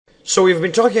So we've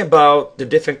been talking about the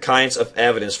different kinds of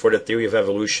evidence for the theory of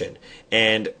evolution,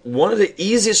 and one of the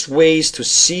easiest ways to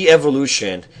see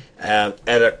evolution at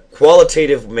a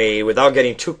qualitative way without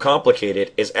getting too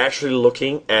complicated is actually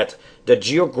looking at the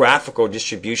geographical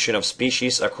distribution of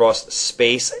species across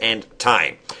space and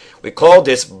time. We call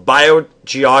this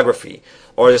biogeography,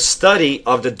 or the study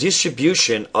of the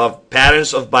distribution of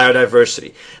patterns of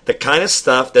biodiversity, the kind of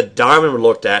stuff that Darwin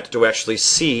looked at to actually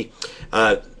see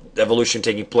evolution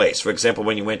taking place. For example,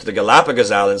 when he went to the Galapagos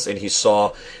Islands and he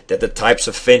saw that the types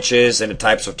of finches and the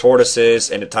types of tortoises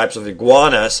and the types of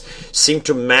iguanas seemed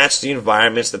to match the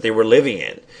environments that they were living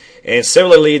in. And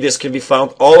similarly, this can be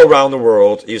found all around the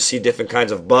world. You see different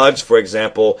kinds of bugs, for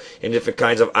example, in different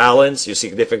kinds of islands. You see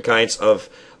different kinds of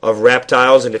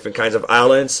reptiles in different kinds of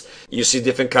islands. You see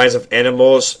different kinds of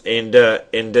animals in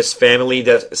this family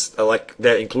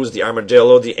that includes the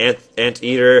armadillo, the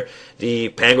anteater, the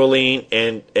pangolin,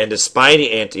 and the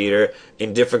spiny anteater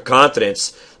in different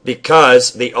continents,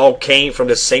 because they all came from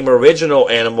the same original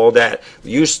animal that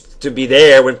used to be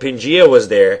there when Pangea was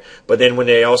there, but then when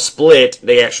they all split,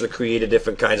 they actually created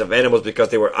different kinds of animals because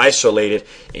they were isolated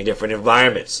in different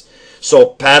environments. So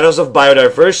patterns of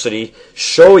biodiversity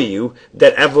show you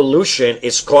that evolution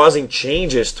is causing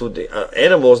changes to the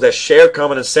animals that share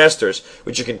common ancestors,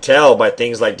 which you can tell by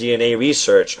things like DNA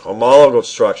research, homologal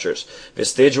structures,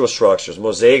 vestigial structures,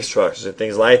 mosaic structures, and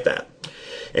things like that.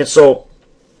 And so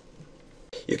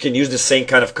you can use the same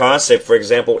kind of concept, for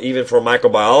example, even for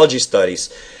microbiology studies.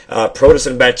 Protists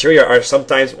and bacteria are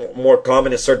sometimes more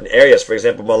common in certain areas. For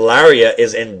example, malaria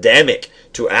is endemic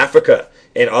to Africa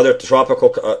and other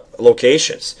tropical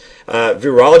locations.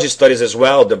 Virology studies as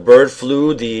well, the bird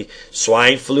flu, the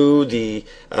swine flu, the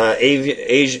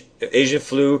Asian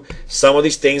flu, some of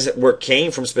these things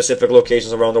came from specific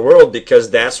locations around the world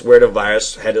because that's where the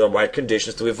virus had the right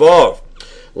conditions to evolve.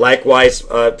 Likewise,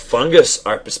 fungus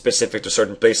are specific to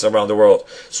certain places around the world.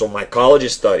 So mycology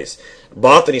studies,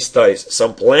 botany studies,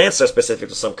 some plants are specific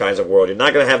to some kinds of world. You're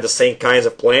not going to have the same kinds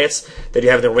of plants that you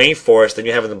have in the rainforest, than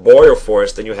you have in the boreal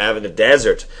forest, than you have in the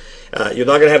desert. You're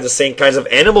not going to have the same kinds of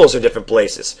animals in different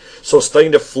places. So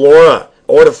studying the flora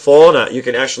or the fauna, you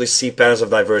can actually see patterns of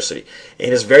diversity.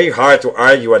 And it's very hard to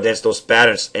argue against those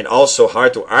patterns, and also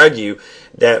hard to argue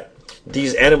that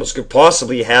these animals could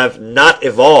possibly have not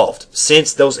evolved,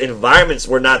 since those environments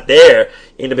were not there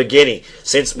in the beginning,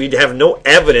 since we have no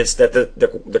evidence that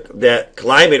the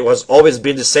climate was always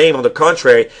been the same. On the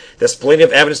contrary, there's plenty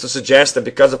of evidence to suggest that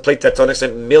because of plate tectonics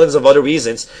and millions of other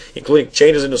reasons, including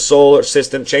changes in the solar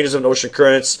system, changes in ocean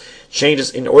currents, changes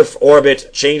in Earth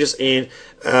orbit, changes in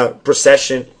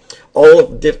precession, all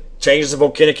of the changes in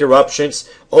volcanic eruptions,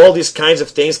 all these kinds of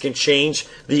things can change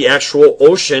the actual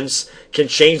oceans, can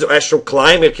change the actual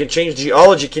climate, can change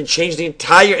geology, can change the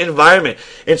entire environment.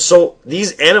 And so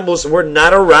these animals were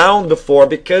not around before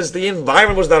because the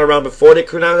environment was not around before. They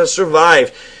could not have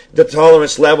survived. The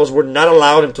tolerance levels would not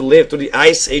allow them to live through the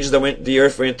ice ages that the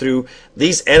Earth went through.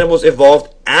 These animals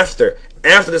evolved after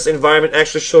this environment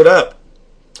actually showed up.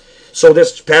 So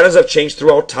these patterns have changed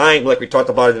throughout time, like we talked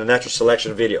about in the natural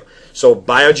selection video. So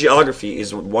biogeography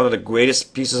is one of the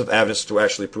greatest pieces of evidence to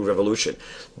actually prove evolution.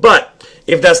 But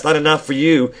if that's not enough for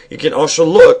you, you can also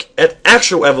look at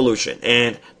actual evolution,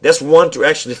 and that's one to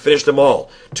actually finish them all,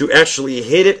 to actually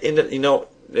hit it in the,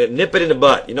 nip it in the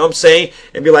butt. You know what I'm saying?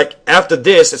 And be like, after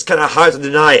this, it's kind of hard to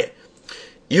deny it.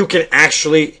 You can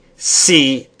actually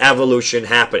see evolution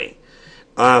happening.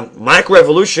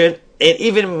 Microevolution and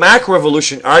even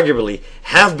macroevolution, arguably,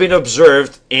 have been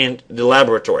observed in the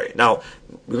laboratory. Now,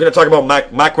 we're going to talk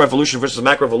about macroevolution versus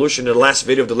macroevolution in the last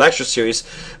video of the lecture series,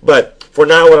 but for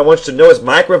now, what I want you to know is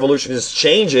microevolution is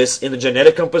changes in the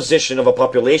genetic composition of a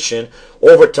population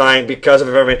over time because of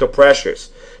environmental pressures.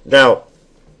 Now,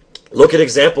 look at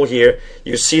example here.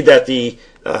 You see that the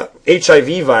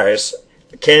HIV virus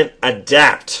can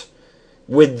adapt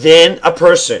within a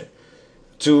person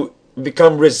to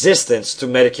become resistant to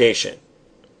medication.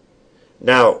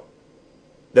 Now,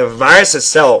 the virus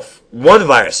itself, one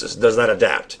virus does not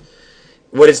adapt.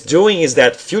 What it's doing is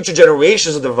that future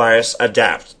generations of the virus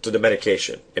adapt to the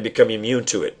medication and become immune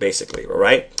to it, basically, all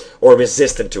right? Or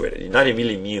resistant to it. You're not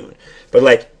really immune. But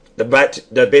like,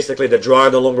 basically the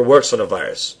drug no longer works on the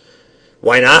virus.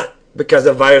 Why not? Because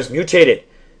the virus mutated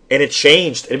and it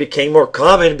changed. It became more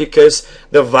common because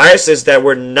the viruses that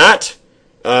were not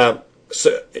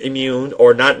immune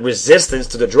or not resistant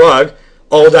to the drug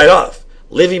all died off,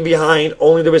 leaving behind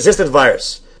only the resistant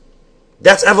virus.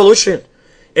 That's evolution.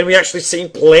 And we actually seen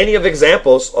plenty of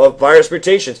examples of virus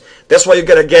mutations. That's why you're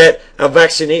going to get a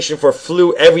vaccination for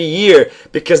flu every year,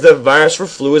 because the virus for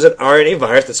flu is an RNA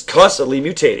virus that's constantly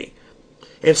mutating.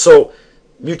 And so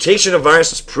mutation of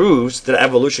viruses proves that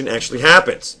evolution actually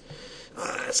happens.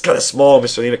 It's kind of small,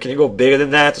 Mr. Lima. Can you go bigger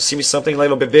than that? To see me something a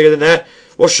little bit bigger than that?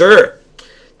 Well, sure.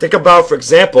 Think about, for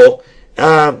example,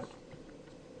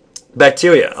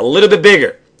 bacteria. A little bit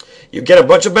bigger. You get a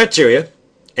bunch of bacteria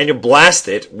and you blast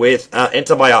it with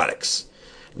antibiotics.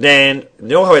 Then, you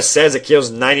know how it says it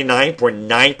kills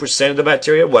 99.9% of the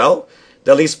bacteria? Well,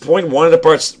 there at least 0.1 of the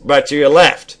parts bacteria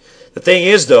left. The thing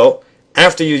is, though,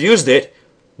 after you used it,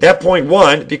 that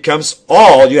 0.1 becomes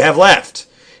all you have left.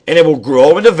 And it will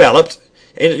grow and develop,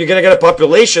 and you're going to get a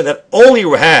population that only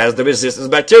has the resistance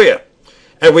bacteria.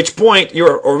 At which point,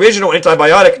 your original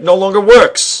antibiotic no longer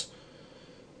works.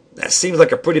 That seems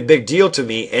like a pretty big deal to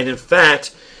me. And in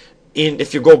fact,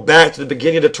 if you go back to the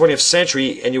beginning of the 20th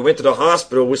century and you went to the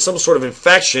hospital with some sort of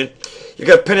infection, you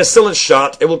got a penicillin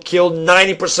shot, it will kill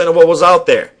 90% of what was out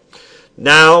there.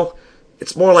 Now,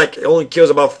 it's more like it only kills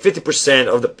about 50%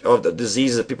 of the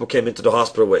diseases that people came into the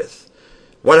hospital with.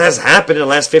 What has happened in the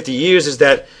last 50 years is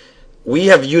that we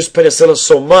have used penicillin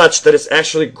so much that it's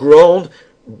actually grown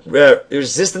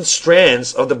resistant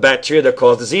strands of the bacteria that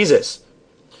cause diseases.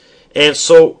 And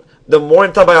so the more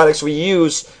antibiotics we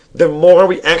use, the more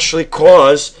we actually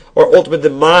cause our ultimate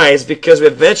demise, because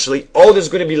eventually all that's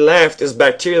going to be left is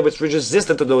bacteria which is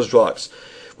resistant to those drugs,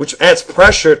 which adds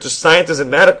pressure to scientists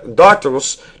and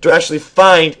doctors to actually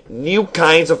find new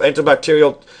kinds of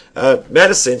antibacterial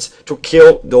medicines to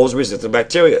kill those resistant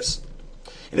bacteria.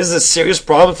 And this is a serious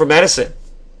problem for medicine.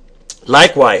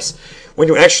 Likewise, when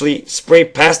you actually spray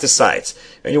pesticides,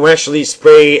 and you actually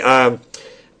spray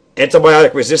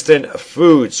antibiotic-resistant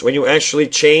foods, when you actually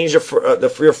change your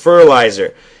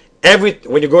fertilizer,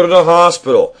 when you go to the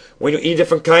hospital, when you eat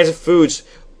different kinds of foods,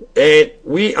 and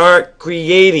we are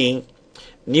creating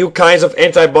new kinds of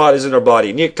antibodies in our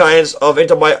body, new kinds of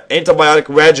antibiotic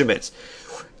regimens.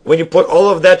 When you put all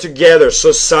of that together,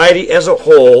 society as a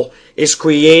whole is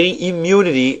creating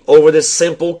immunity over the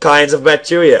simple kinds of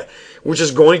bacteria, which is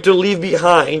going to leave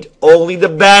behind only the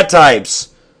bad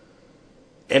types.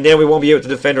 And then we won't be able to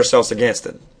defend ourselves against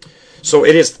it. So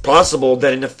it is possible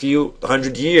that in a few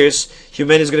hundred years,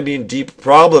 humanity is going to be in deep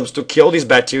problems to kill these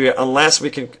bacteria unless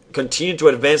we can continue to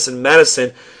advance in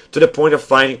medicine to the point of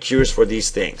finding cures for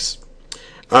these things.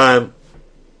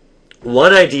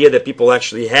 One idea that people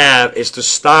actually have is to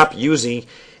stop using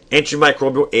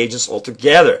antimicrobial agents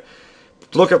altogether.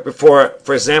 Look at,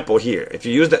 for example, here, if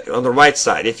you use the, on the right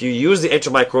side, if you use the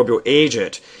antimicrobial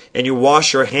agent and you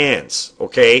wash your hands,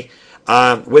 okay,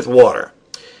 with water,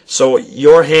 so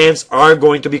your hands are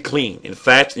going to be clean. In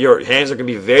fact, your hands are going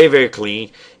to be very, very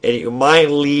clean, and you might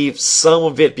leave some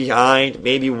of it behind,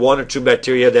 maybe 1 or 2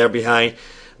 bacteria there behind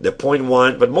the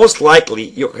 0.1, but most likely,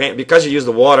 your hand, because you use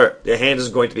the water, the hand is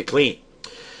going to be clean.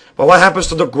 But what happens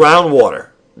to the groundwater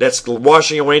that's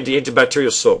washing away the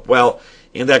antibacterial soap? Well,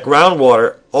 in that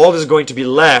groundwater, all that's going to be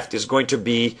left is going to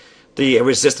be the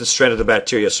resistant strand of the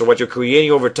bacteria. So what you're creating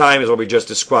over time is what we just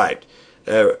described,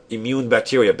 immune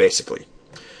bacteria, basically.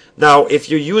 Now, if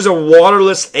you use a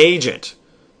waterless agent,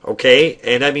 okay,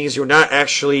 and that means you're not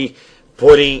actually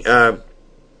putting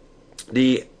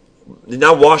you're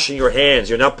not washing your hands,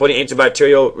 you're not putting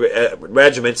antibacterial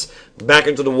regimens back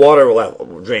into the water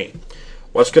level drain.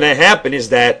 What's going to happen is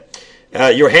that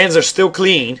your hands are still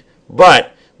clean,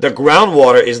 but the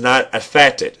groundwater is not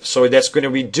affected. So that's going to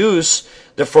reduce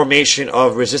the formation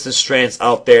of resistant strands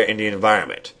out there in the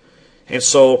environment. And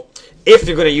so if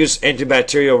you're going to use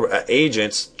antibacterial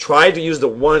agents, try to use the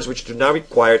ones which do not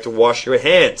require to wash your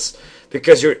hands,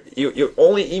 because you're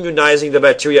only immunizing the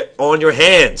bacteria on your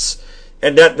hands.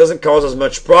 And that doesn't cause as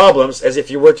much problems as if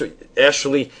you were to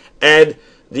actually add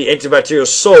the antibacterial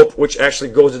soap, which actually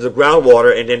goes into the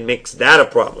groundwater and then makes that a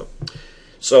problem.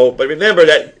 So, but remember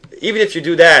that even if you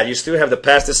do that, you still have the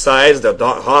pesticides, the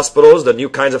hospitals, the new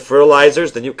kinds of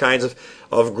fertilizers, the new kinds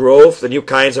of growth, the new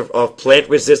kinds of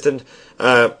plant-resistant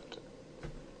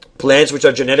plants which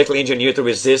are genetically engineered to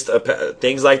resist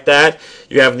things like that.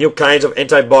 You have new kinds of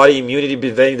antibody immunity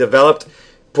being developed,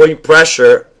 putting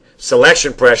pressure,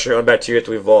 selection pressure on bacteria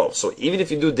to evolve. So even if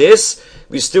you do this,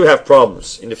 we still have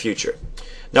problems in the future.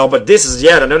 Now, but this is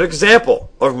yet another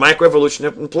example of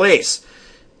microevolution in place.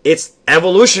 It's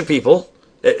evolution, people.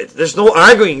 There's no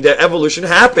arguing that evolution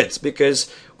happens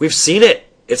because we've seen it.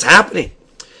 It's happening.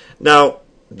 Now,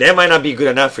 that might not be good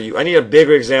enough for you. I need a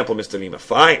bigger example, Mr. Lima.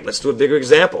 Fine, let's do a bigger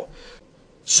example.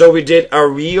 So we did a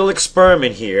real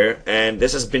experiment here, and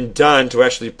this has been done to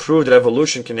actually prove that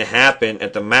evolution can happen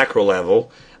at the macro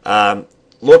level.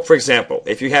 Look, for example,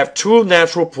 if you have 2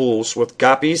 natural pools with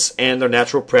guppies and their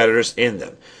natural predators in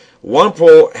them. One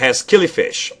pool has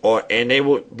killifish,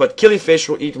 but killifish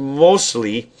will eat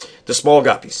mostly the small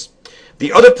guppies.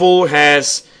 The other pool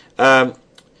has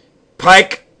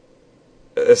pike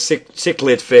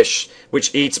cichlid fish,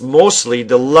 which eats mostly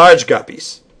the large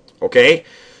guppies. Okay,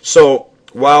 so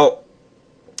while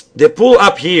the pool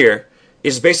up here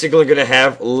is basically going to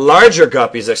have larger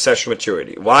guppies at sexual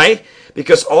maturity. Why?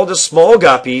 Because all the small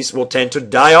guppies will tend to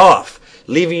die off,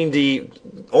 leaving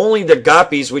only the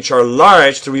guppies which are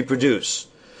large to reproduce.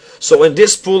 So in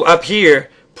this pool up here,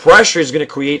 pressure is going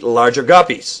to create larger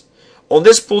guppies. On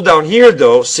this pool down here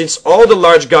though, since all the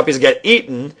large guppies get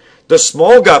eaten, the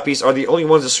small guppies are the only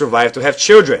ones that survive to have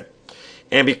children.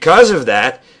 And because of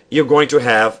that, you're going to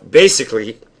have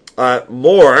basically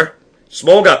more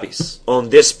small guppies on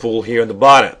this pool here on the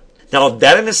bottom. Now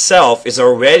that in itself is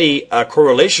already a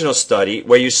correlational study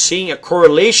where you're seeing a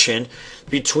correlation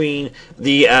between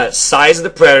the size of the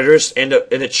predators and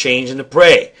the change in the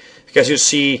prey. Because you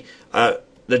see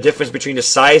the difference between the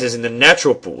sizes in the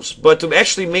natural pools. But to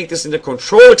actually make this in the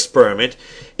control experiment,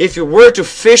 if you were to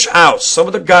fish out some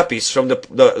of the guppies from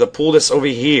the pool that's over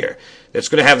here, that's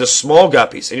going to have the small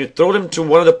guppies, and you throw them to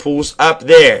one of the pools up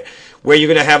there where you're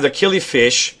going to have the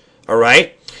killifish, all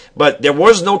right? But there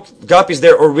was no guppies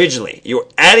there originally. You're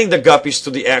adding the guppies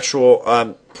to the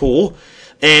actual pool.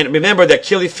 And remember that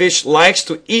killifish likes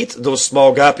to eat those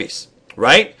small guppies,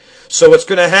 right? So what's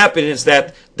going to happen is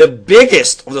that the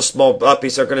biggest of the small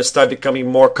guppies are going to start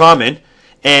becoming more common.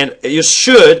 And you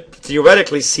should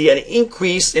theoretically see an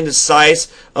increase in the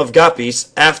size of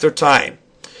guppies after time.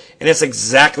 And that's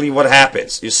exactly what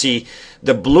happens. You see,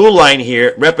 the blue line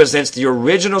here represents the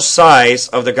original size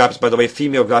of the guppies. By the way,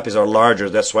 female guppies are larger.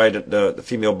 That's why the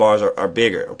female bars are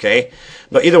bigger, okay?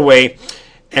 But either way,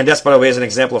 and that's, by the way, is an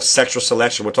example of sexual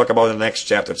selection. We'll talk about in the next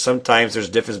chapter. Sometimes there's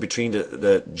difference between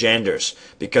the genders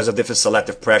because of different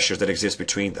selective pressures that exist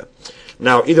between them.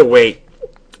 Now, either way,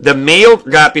 the male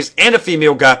guppies and the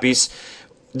female guppies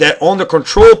that on the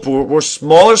control pool were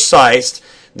smaller sized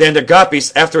than the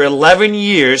guppies after 11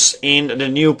 years in the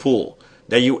new pool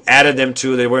that you added them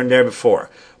to. They weren't there before.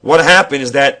 What happened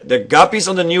is that the guppies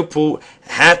on the new pool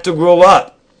had to grow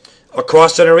up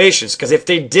across generations, because if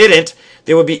they didn't,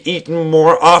 they would be eaten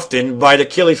more often by the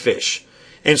killifish.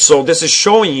 And so this is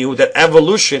showing you that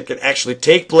evolution can actually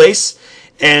take place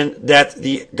and that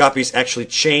the guppies actually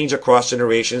change across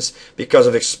generations because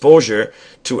of exposure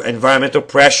to environmental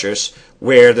pressures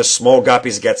where the small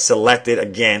guppies get selected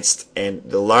against and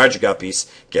the large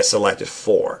guppies get selected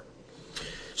for.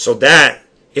 So that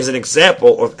is an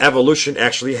example of evolution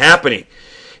actually happening.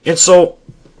 And so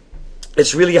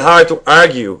it's really hard to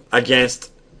argue against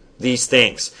these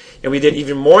things. And we did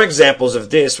even more examples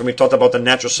of this when we talked about the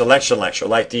natural selection lecture,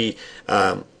 like the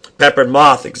peppered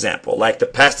moth example, like the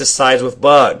pesticides with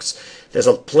bugs. There's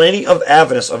plenty of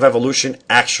evidence of evolution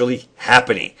actually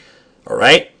happening. All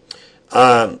right?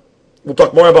 We'll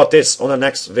talk more about this on the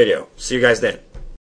next video. See you guys then.